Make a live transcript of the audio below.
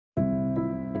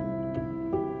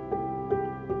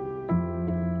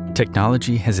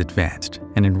Technology has advanced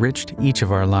and enriched each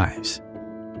of our lives.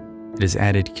 It has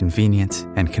added convenience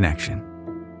and connection.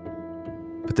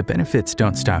 But the benefits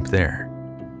don't stop there.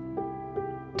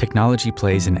 Technology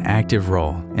plays an active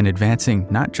role in advancing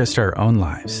not just our own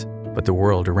lives, but the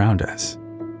world around us.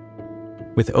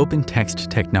 With OpenText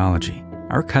technology,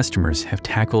 our customers have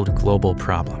tackled global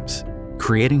problems,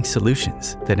 creating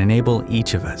solutions that enable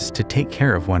each of us to take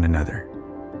care of one another,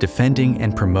 defending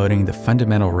and promoting the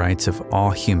fundamental rights of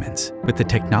all humans with the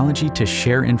technology to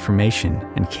share information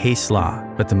and case law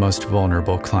with the most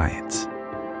vulnerable clients,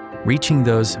 reaching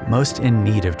those most in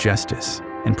need of justice,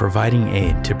 and providing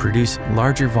aid to produce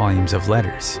larger volumes of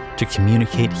letters to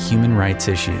communicate human rights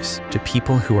issues to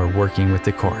people who are working with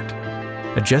the court,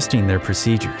 adjusting their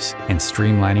procedures and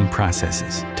streamlining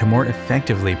processes to more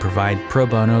effectively provide pro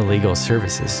bono legal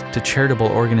services to charitable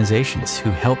organizations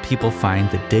who help people find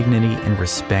the dignity and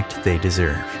respect they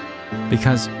deserve.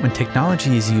 Because when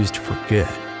technology is used for good,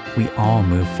 we all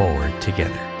move forward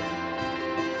together.